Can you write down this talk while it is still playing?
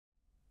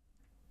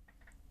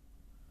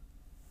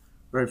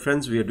Right,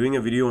 friends, we are doing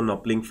a video on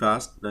uplink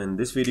fast. In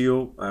this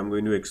video, I'm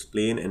going to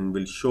explain and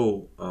will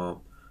show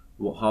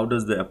how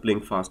does the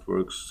uplink fast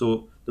works.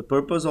 So the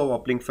purpose of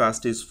uplink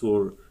fast is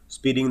for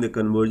speeding the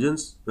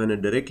convergence when a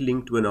direct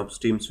link to an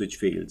upstream switch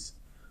fails.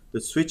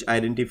 The switch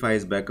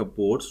identifies backup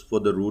ports for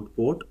the root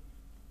port,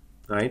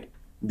 right?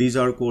 These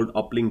are called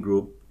uplink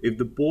group. If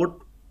the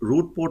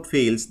root port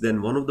fails,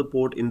 then one of the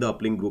port in the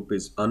uplink group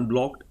is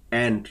unblocked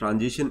and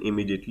transition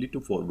immediately to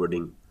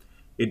forwarding.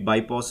 It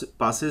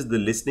bypasses the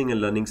listening and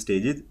learning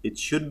stages. It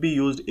should be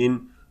used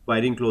in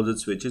wiring closet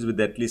switches with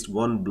at least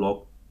one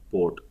block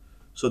port.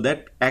 So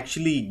that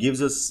actually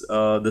gives us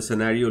the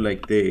scenario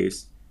like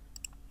this.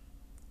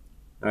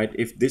 Right,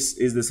 if this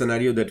is the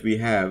scenario that we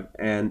have,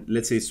 and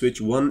let's say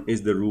switch 1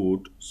 is the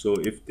root. So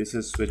if this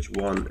is switch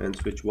 1 and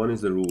switch 1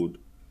 is the root,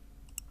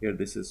 here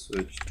this is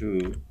switch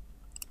 2.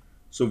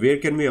 So where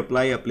can we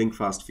apply uplink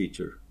fast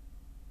feature?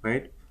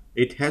 Right,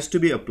 it has to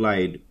be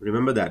applied,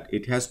 remember that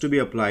it has to be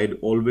applied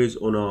always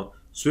on a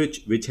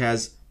switch which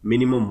has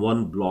minimum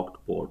one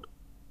blocked port.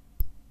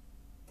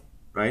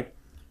 Right,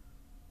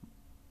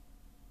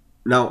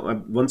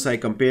 now once I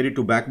compare it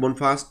to backbone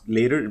fast,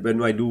 later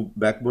when I do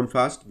backbone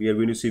fast, we are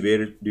going to see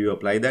where do you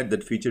apply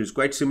that feature is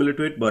quite similar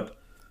to it, but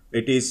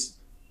it is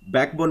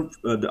backbone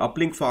the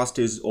uplink fast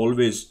is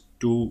always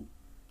to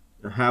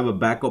have a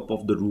backup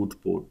of the root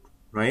port.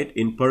 Right,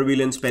 in per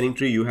VLAN spanning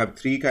tree you have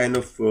three kind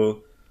of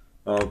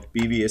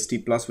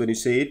PVST plus. When you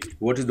say it,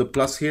 what is the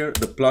plus here?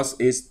 The plus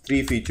is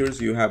three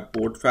features. You have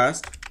port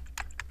fast,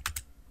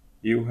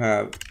 you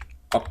have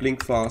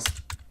uplink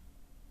fast,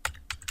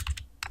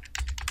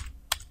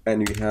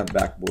 and you have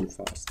backbone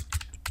fast.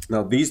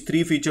 Now these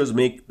three features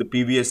make the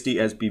PVST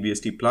as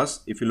PVST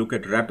plus. If you look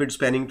at rapid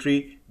spanning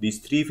tree, these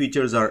three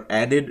features are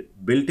added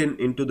built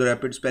into the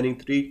rapid spanning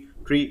tree.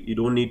 You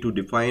don't need to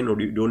define or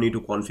you don't need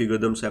to configure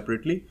them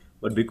separately,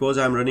 but because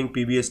I'm running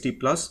PVST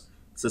plus,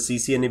 it's a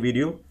CCNA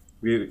video,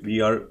 we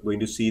are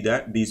going to see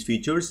that these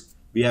features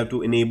we have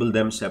to enable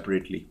them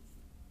separately.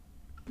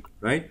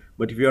 Right,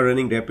 but if you are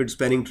running rapid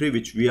spanning tree,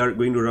 which we are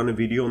going to run a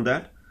video on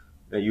that,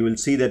 you will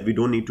see that we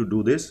don't need to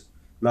do this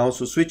now.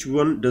 So switch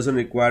 1 doesn't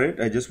require it.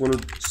 I just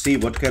want to see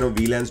what kind of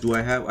VLANs do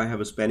I have. I have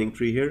a spanning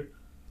tree here.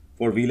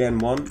 For VLAN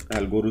 1,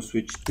 I'll go to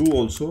switch 2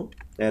 also,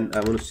 and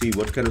I want to see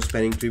what kind of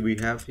spanning tree we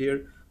have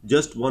here.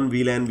 Just one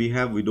VLAN we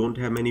have, we don't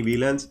have many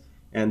VLANs,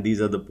 and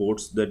these are the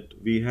ports that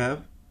we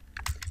have.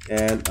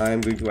 And I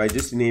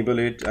just enable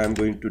it. I'm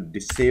going to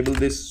disable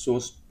this show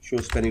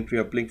spanning tree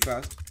uplink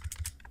fast,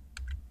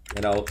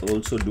 and I'll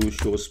also do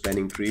show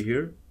spanning tree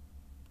here.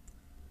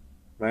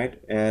 Right,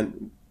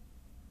 and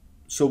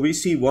so we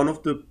see one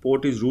of the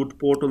port is root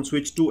port on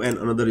switch 2 and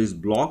another is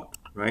blocked.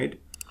 Right,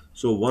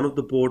 so one of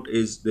the port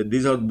is that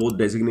these are both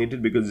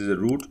designated because it's a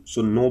root,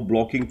 so no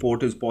blocking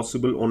port is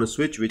possible on a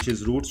switch which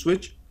is root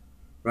switch,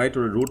 right,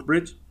 or a root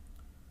bridge.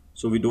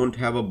 So we don't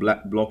have a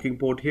blocking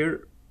port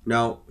here.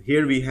 Now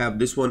here we have,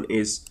 this one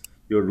is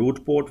your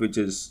root port which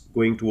is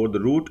going toward the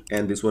root,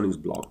 and this one is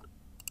blocked.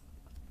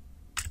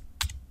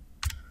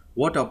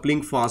 What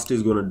uplink fast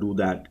is going to do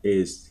that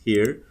is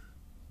here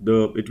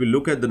it will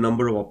look at the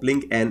number of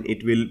uplink and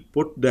it will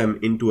put them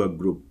into a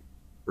group.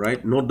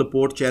 Right, not the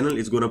port channel,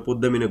 is going to put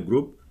them in a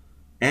group,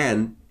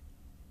 and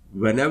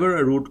whenever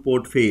a root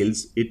port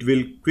fails, it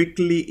will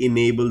quickly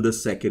enable the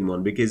second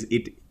one because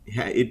it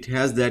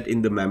has that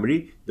in the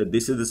memory that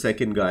this is the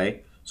second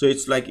guy. So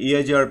it's like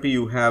EIGRP,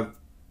 you have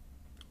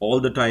all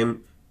the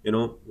time, you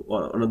know,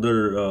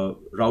 another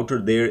router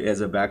there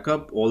as a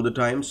backup all the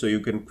time, so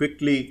you can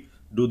quickly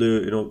do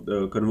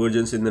the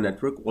convergence in the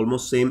network.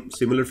 Almost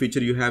similar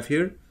feature you have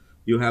here.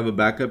 You have a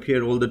backup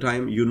here all the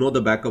time. You know the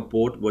backup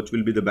port, which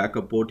will be the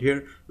backup port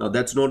here. Now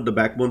that's not the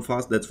backbone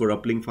fast, that's for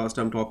uplink fast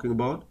I'm talking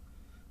about.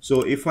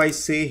 So if I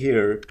say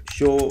here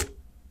show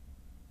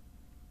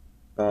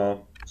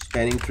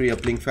spanning tree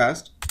uplink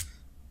fast,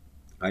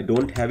 I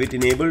don't have it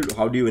enabled.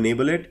 How do you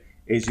enable it?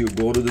 Is you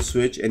go to the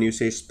switch and you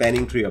say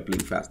spanning tree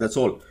uplink fast. That's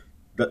all.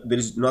 There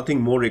is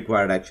nothing more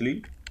required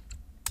actually.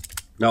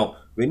 Now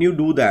when you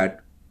do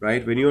that,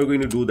 right, when you are going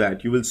to do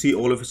that, you will see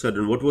all of a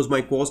sudden what was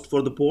my cost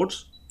for the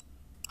ports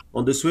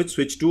on the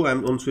switch 2.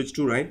 I'm on switch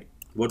 2, right?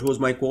 What was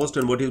my cost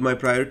and what is my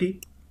priority?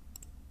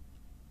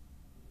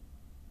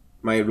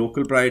 My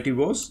local priority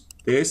was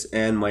this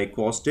and my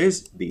cost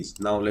is this.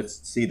 Now let's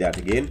see that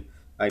again.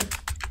 I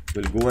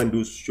will go and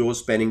do show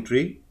spanning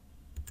tree,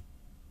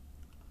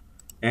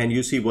 and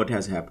you see what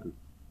has happened.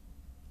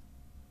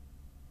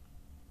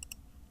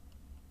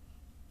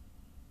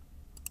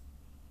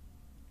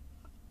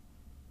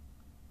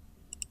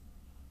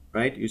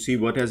 Right, you see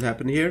what has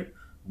happened here.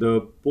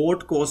 The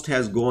port cost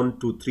has gone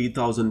to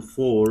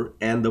 3004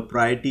 and the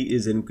priority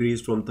is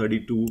increased from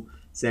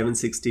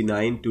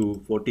 32,769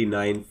 to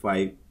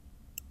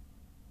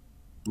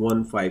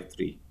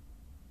 49,5153.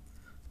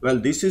 Well,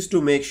 this is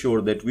to make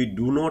sure that we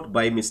do not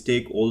by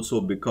mistake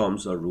also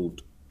becomes a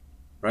root,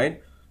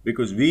 right?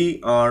 Because we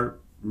are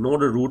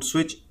not a root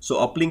switch, so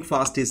uplink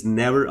fast is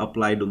never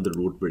applied on the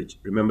root bridge.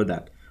 Remember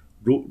that.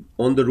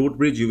 On the root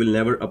bridge you will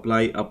never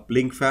apply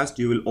uplink fast,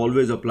 you will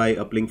always apply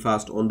uplink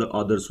fast on the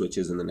other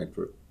switches in the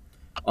network.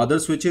 Other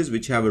switches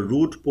which have a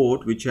root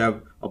port, which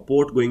have a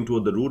port going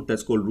toward the root,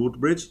 that's called root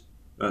bridge,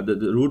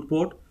 the root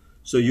port.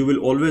 So you will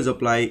always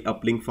apply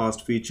uplink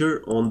fast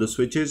feature on the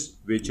switches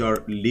which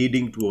are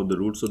leading toward the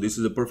root. So this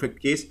is a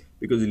perfect case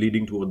because it's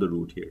leading toward the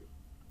root here,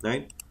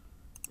 right?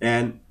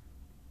 And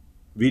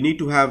we need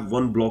to have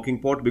one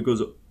blocking port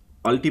because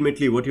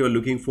ultimately what you are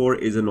looking for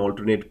is an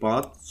alternate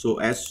path. So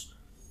as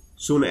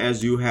soon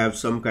as you have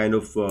some kind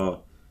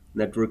of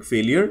network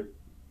failure,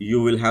 you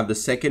will have the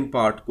second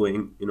part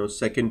going,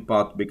 second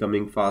path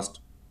becoming fast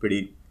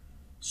pretty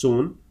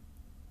soon,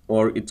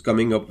 or it's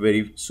coming up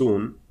very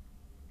soon.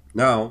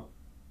 Now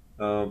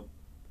we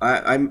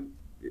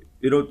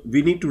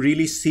need to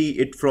really see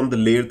it from the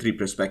layer 3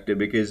 perspective,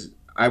 because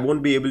I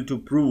won't be able to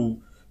prove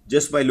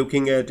just by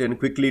looking at and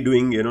quickly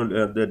doing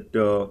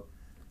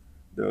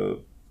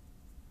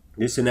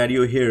this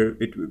scenario here.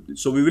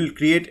 So we will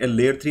create a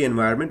layer 3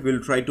 environment.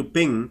 We'll try to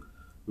ping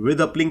with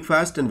uplink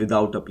fast and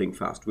without uplink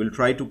fast. We'll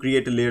try to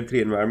create a layer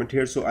 3 environment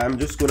here. So I'm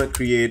just going to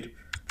create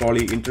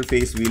probably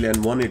interface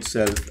VLAN 1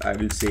 itself. I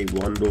will say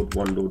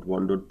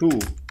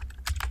 1.1.1.2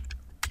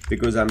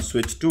 because I'm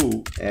switch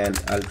 2,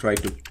 and I'll try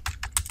to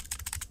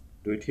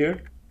do it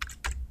here.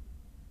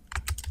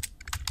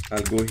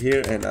 I'll go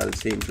here and I'll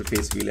say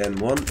interface VLAN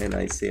 1 and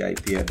I say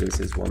IP address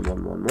is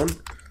 1111.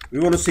 We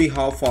want to see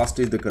how fast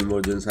is the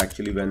convergence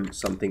actually when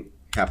something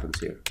happens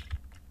here.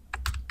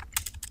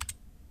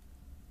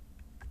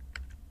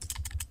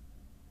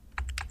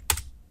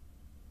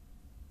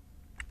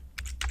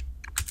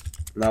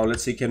 Now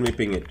let's see, can we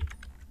ping it?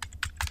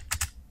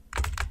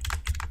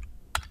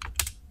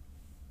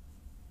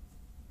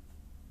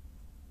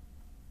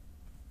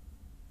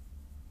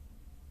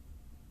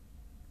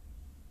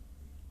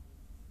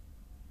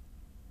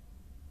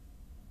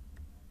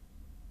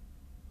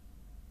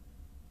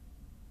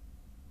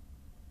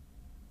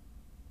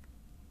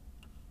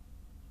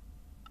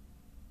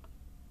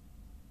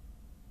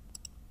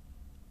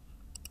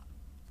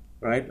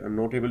 Right, I'm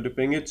not able to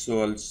ping it,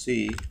 so I'll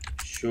see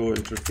show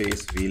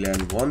interface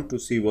VLAN 1 to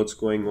see what's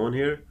going on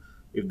here.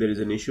 If there is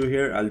an issue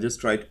here, I'll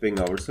just try to ping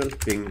ourselves,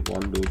 ping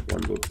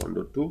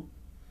 1.1.1.2.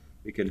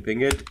 we can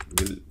ping it.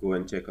 We'll go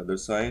and check other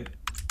side,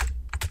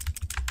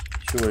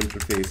 show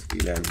interface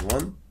VLAN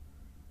 1,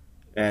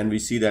 and we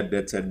see that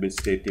that's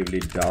administratively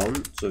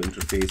down. So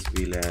interface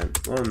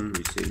VLAN 1,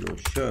 we say no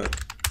shut.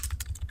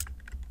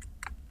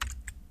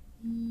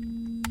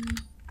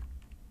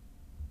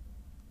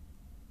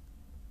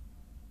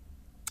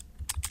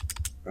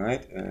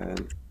 Right,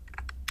 and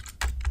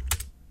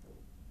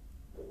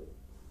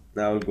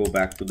now I'll go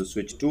back to the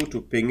switch 2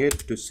 to ping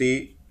it to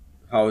see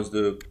how is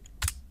the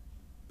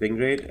ping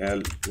rate.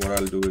 And what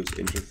I'll do is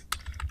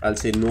I'll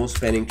say no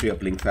spanning tree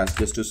uplink fast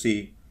just to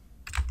see.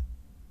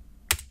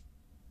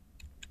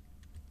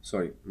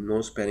 Sorry,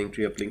 no spanning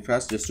tree uplink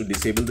fast just to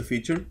disable the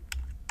feature.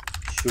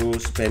 Show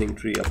spanning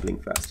tree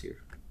uplink fast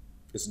here.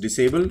 It's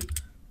disabled,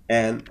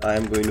 and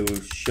I'm going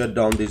to shut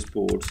down these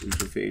ports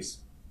interface.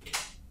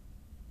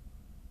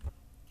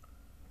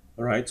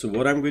 Alright, so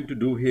what I'm going to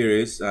do here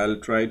is I'll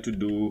try to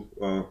do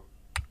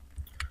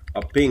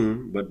a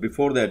ping, but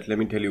before that let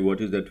me tell you what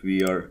is that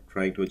we are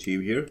trying to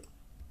achieve here.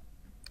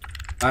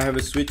 I have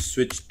a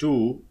switch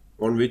 2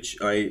 on which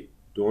I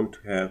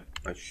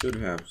should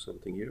have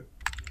something here.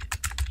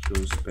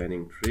 Show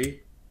spanning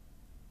tree,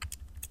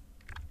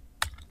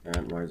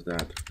 and why is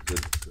that? Is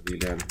it the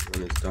VLAN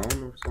 1 is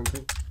down or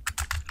something?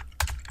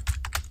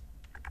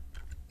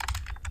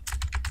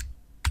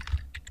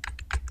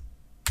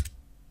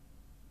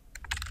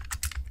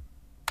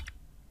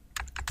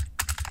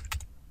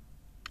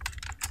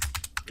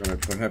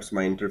 Perhaps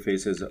my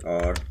interfaces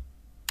are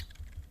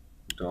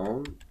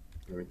down.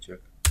 Let me check.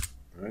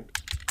 All right.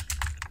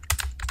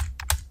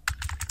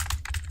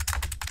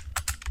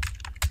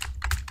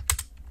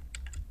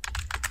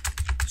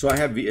 So I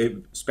have a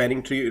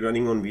spanning tree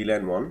running on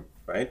VLAN 1,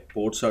 right?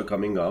 Ports are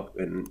coming up,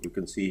 and you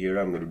can see here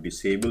I'm going to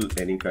disable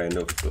any kind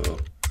of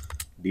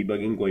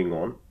debugging going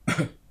on.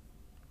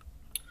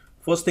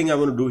 First thing I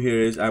want to do here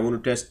is I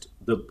want to test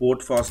the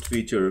port fast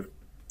feature.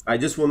 I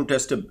just want to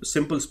test a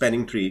simple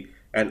spanning tree,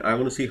 and I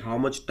want to see how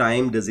much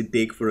time does it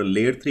take for a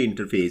layer 3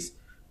 interface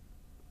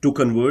to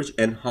converge,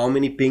 and how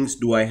many pings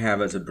do I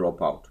have as a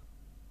dropout.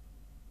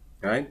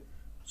 Right?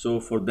 So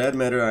for that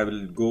matter, I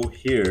will go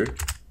here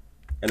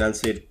and I'll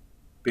say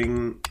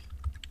ping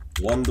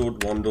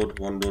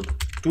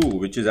 1.1.1.2,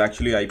 which is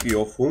actually IP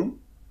of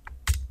whom?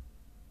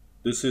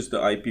 This is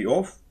the IP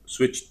of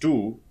switch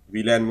 2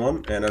 VLAN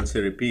 1, and I'll say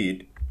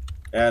repeat,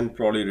 and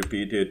probably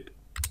repeat it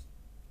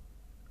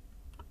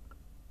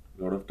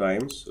a lot of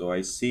times. So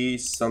I see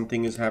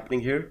something is happening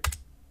here.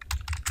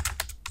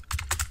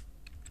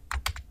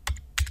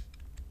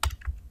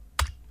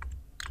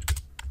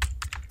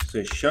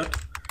 Say shut,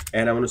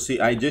 and I want to see,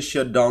 I just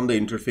shut down the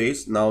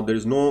interface. Now there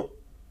is no,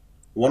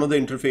 one of the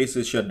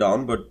interfaces shut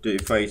down, but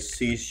if I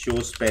see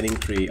show spanning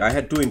tree, I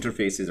had two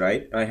interfaces,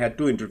 right? I had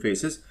two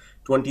interfaces,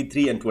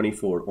 23 and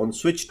 24. On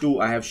switch 2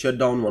 I have shut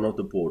down one of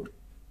the port,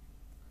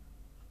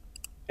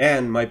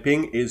 and my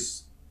ping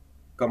is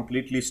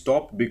completely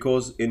stopped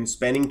because in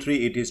spanning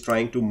tree it is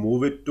trying to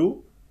move it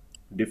to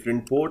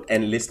different port,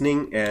 and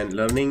listening and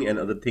learning and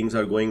other things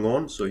are going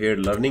on. So here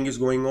learning is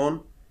going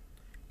on,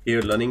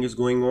 here learning is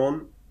going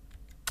on,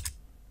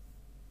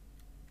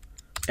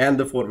 and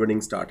the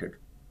forwarding started.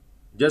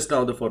 Just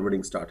now the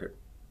forwarding started,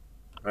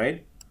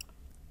 right?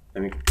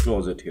 Let me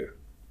close it here,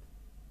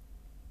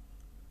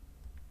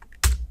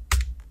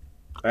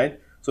 right?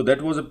 So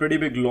that was a pretty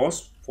big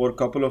loss for a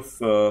couple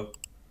of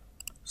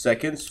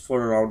seconds,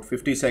 for around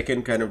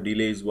 50-second kind of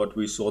delay is what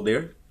we saw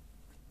there.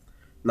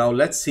 Now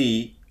let's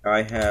see,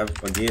 I have,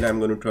 again, I'm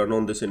going to turn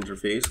on this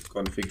interface,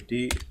 config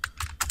T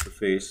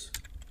interface,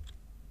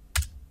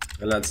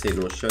 and let's say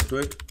no shut to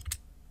it.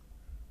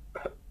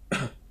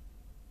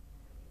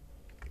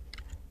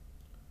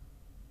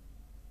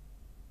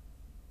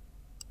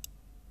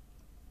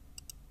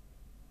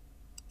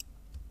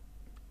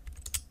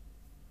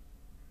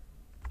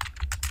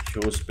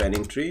 Show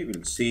spanning tree,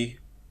 we'll see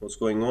what's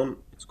going on.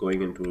 It's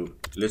going into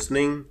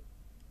listening,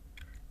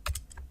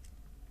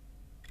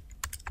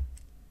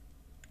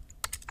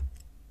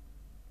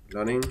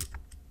 learning.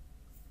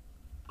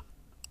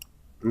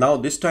 Now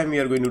this time we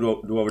are going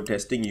to do our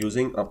testing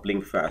using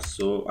uplink fast.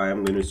 So I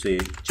am going to say,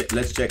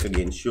 let's check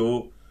again,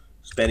 show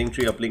spanning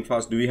tree uplink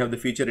fast. Do we have the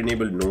feature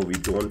enabled? No, we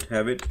don't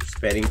have it.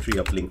 Spanning tree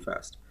uplink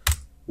fast.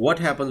 What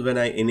happens when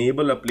I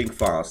enable uplink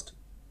fast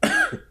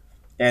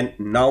and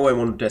now I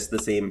want to test the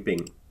same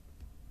ping?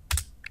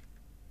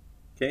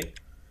 Okay,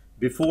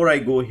 before I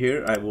go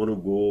here, I want to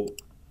go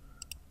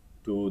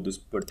to this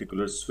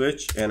particular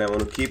switch and I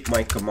want to keep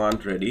my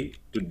command ready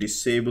to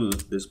disable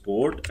this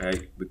port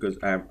because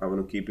I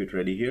want to keep it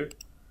ready here.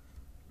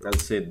 I'll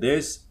say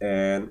this,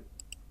 and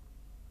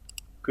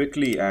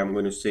quickly I'm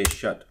going to say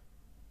shut.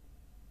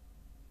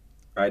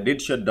 I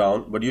did shut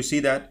down, but you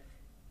see that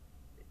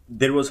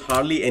there was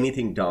hardly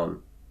anything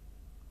down,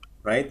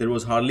 right? There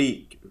was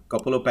hardly a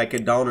couple of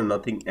packets down and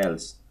nothing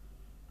else.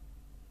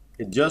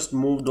 It just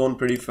moved on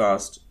pretty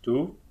fast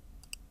to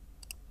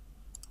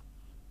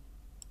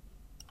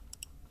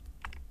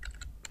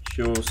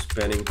show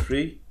spanning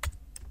tree.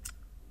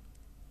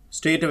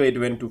 Straight away it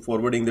went to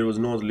forwarding. There was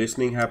no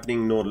listening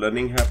happening, no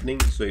learning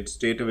happening, so it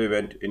straight away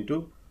went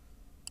into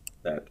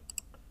that.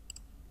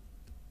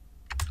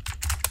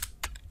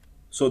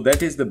 So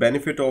that is the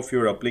benefit of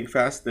your uplink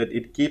fast, that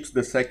it keeps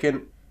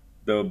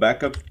the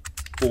backup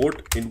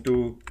port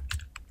into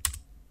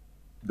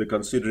the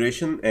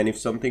consideration, and if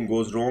something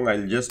goes wrong,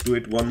 I'll just do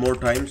it one more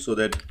time, so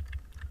that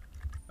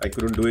I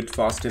couldn't do it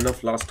fast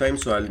enough last time,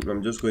 so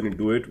I'm just going to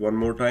do it one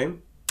more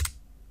time.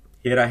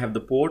 Here I have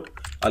the port.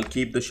 I'll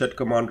keep the shut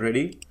command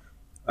ready.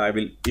 I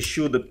will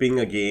issue the ping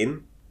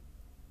again,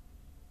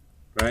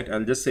 right?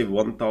 I'll just say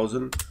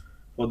 1000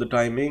 for the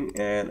timing,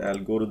 and I'll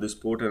go to this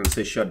port and I'll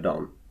say shut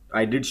down.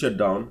 I did shut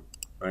down,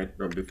 right?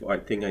 Now before, I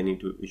think I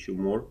need to issue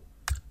more.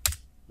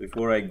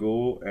 Before I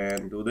go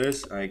and do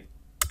this, I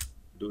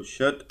do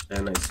shut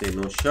and I say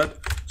no shut.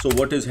 So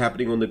what is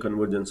happening on the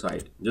conversion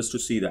side? Just to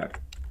see that.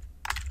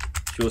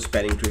 Show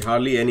spanning tree,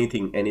 hardly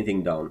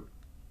anything down.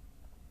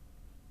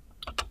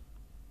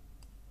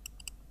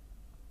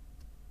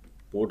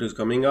 Port is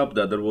coming up,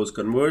 the other was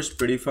converged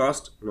pretty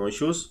fast, no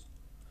issues.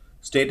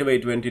 Straight away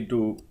it went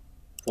into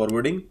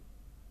forwarding.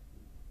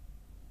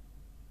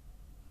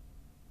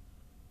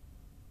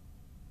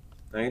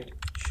 Right,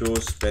 show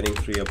spanning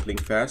tree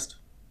uplink fast.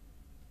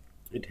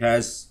 It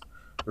has,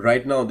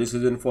 right now this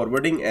is in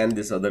forwarding and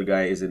this other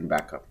guy is in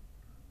backup.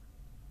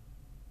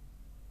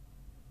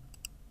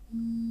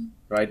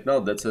 Right now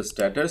that's a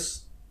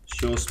status.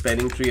 Show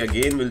spanning tree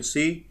again, we'll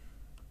see.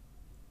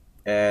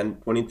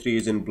 And 23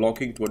 is in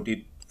blocking,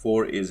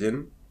 24 is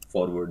in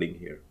forwarding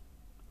here.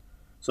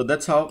 So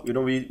that's how, you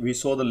know, we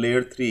saw the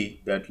layer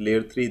 3, that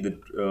layer 3,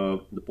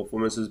 the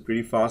performance is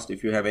pretty fast.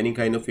 If you have any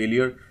kind of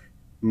failure,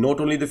 not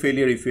only the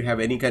failure, if you have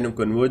any kind of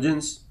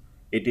convergence,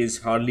 it is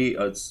hardly,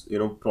 you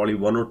know, probably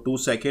 1 or 2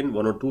 seconds,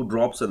 1 or 2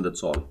 drops, and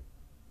that's all.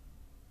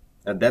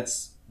 And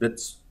that's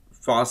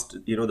fast,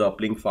 you know, the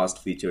uplink fast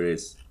feature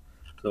is.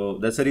 So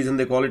that's the reason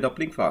they call it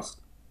uplink fast.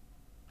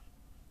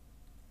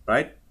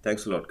 Right?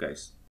 Thanks a lot, guys.